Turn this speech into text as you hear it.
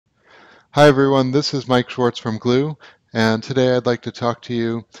Hi everyone, this is Mike Schwartz from Gluu, and today I'd like to talk to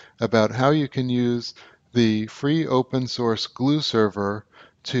you about how you can use the free open source Gluu Server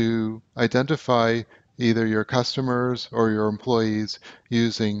to identify either your customers or your employees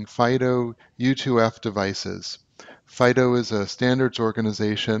using FIDO U2F devices. FIDO is a standards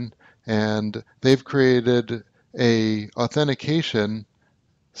organization, and they've created a authentication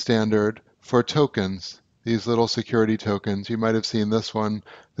standard for tokens, these little security tokens. You might have seen this one.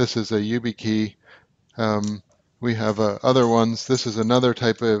 This is a YubiKey. We have other ones. This is another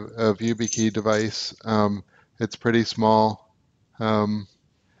type of YubiKey device. It's pretty small. Um,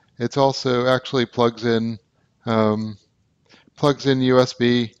 it's also actually um, plugs in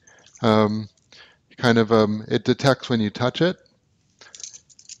USB. Um, it detects when you touch it.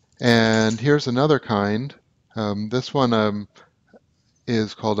 And here's another kind. This one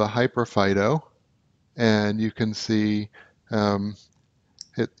is called a HyperFIDO, and you can see um,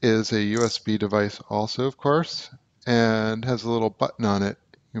 it is a USB device also, of course, and has a little button on it.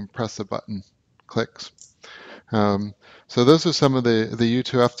 You can press the button, clicks. Um, so those are some of the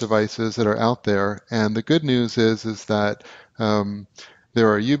U2F devices that are out there. And the good news is that there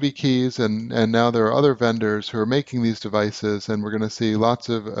are YubiKeys, and now there are other vendors who are making these devices, and we're going to see lots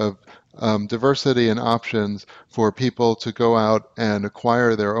of diversity and options for people to go out and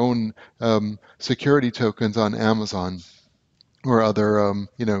acquire their own security tokens on Amazon or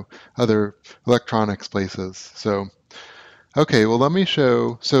other electronics places. So, okay, well, let me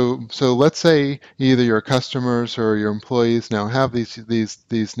show. So let's say either your customers or your employees now have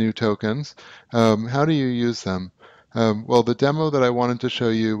these new tokens. How do you use them? Well, the demo that I wanted to show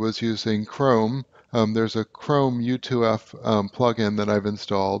you was using Chrome. There's a Chrome U2F plugin that I've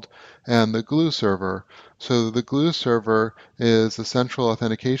installed, and the Gluu server. So the Gluu server is a central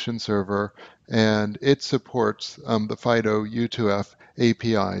authentication server, and it supports the FIDO U2F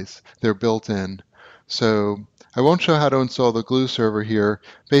APIs. They're built in. So I won't show how to install the Gluu server here.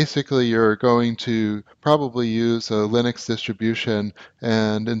 Basically, you're going to probably use a Linux distribution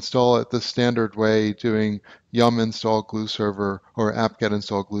and install it the standard way, doing yum install Gluu server or apt-get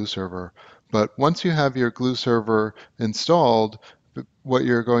install Gluu server. But once you have your Gluu server installed, what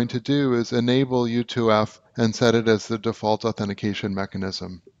you're going to do is enable U2F and set it as the default authentication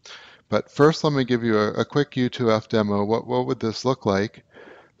mechanism. But first, let me give you a quick U2F demo. What would this look like?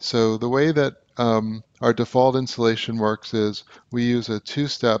 So the way that our default installation works is we use a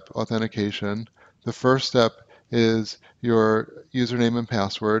two-step authentication. The first step is your username and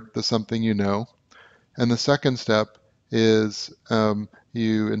password, the something you know. And the second step is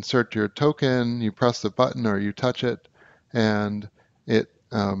you insert your token, you press the button or you touch it, and it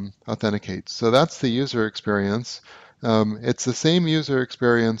authenticates. So that's the user experience. It's the same user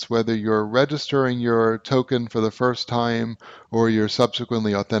experience whether you're registering your token for the first time or you're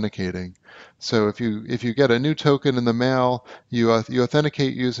subsequently authenticating. So if you get a new token in the mail, you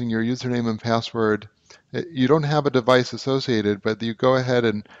authenticate using your username and password. You don't have a device associated, but you go ahead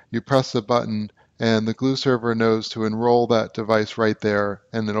and you press the button, and the Gluu server knows to enroll that device right there,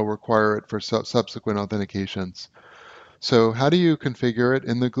 and it'll require it for subsequent authentications. So how do you configure it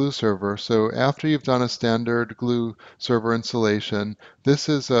in the Gluu server? So after you've done a standard Gluu server installation, this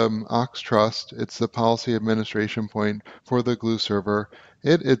is Trust. It's the policy administration point for the Gluu server.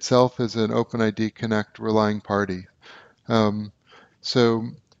 It itself is an OpenID Connect relying party. Um, so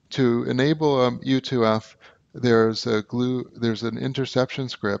to enable U2F, there's an interception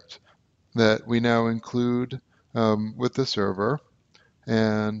script that we now include with the server.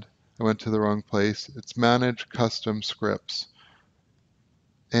 And I went to the wrong place. It's Manage Custom Scripts.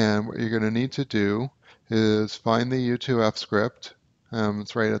 And what you're going to need to do is find the U2F script.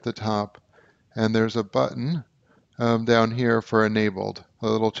 It's right at the top. And there's a button down here for enabled, a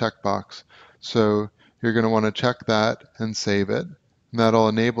little checkbox. So you're going to want to check that and save it. And that'll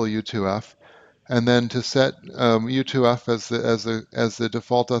enable U2F. And then to set U2F as the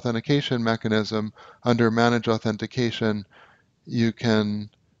default authentication mechanism under Manage Authentication, you can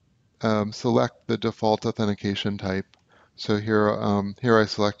select the default authentication type. So here I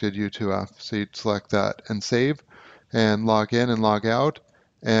selected U2F. So you'd select that and save and log in and log out,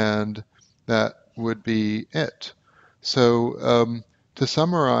 and that would be it. So to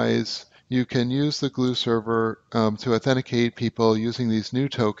summarize, you can use the Gluu server to authenticate people using these new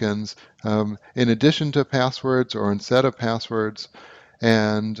tokens in addition to passwords or instead of passwords.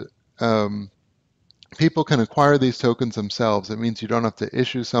 And people can acquire these tokens themselves. It means you don't have to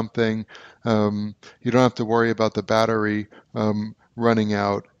issue something. You don't have to worry about the battery running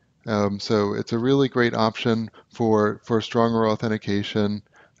out. So it's a really great option for stronger authentication.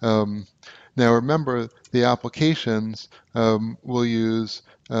 Now remember, the applications will use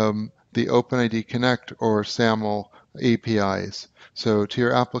the OpenID Connect or SAML APIs. So to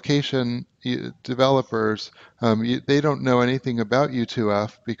your application developers, they don't know anything about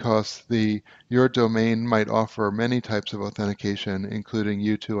U2F because your domain might offer many types of authentication, including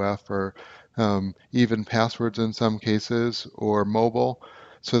U2F or even passwords in some cases, or mobile.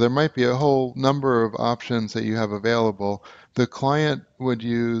 So there might be a whole number of options that you have available. The client would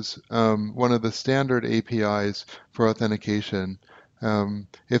use one of the standard APIs for authentication.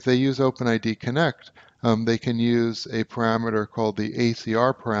 If they use OpenID Connect, they can use a parameter called the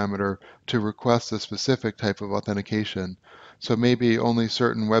ACR parameter to request a specific type of authentication. So maybe only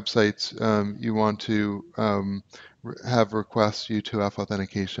certain websites you want to have request U2F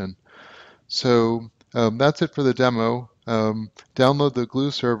authentication. So that's it for the demo. Download the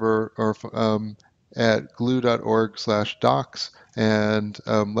Gluu server at gluu.org/docs and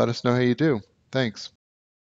let us know how you do. Thanks.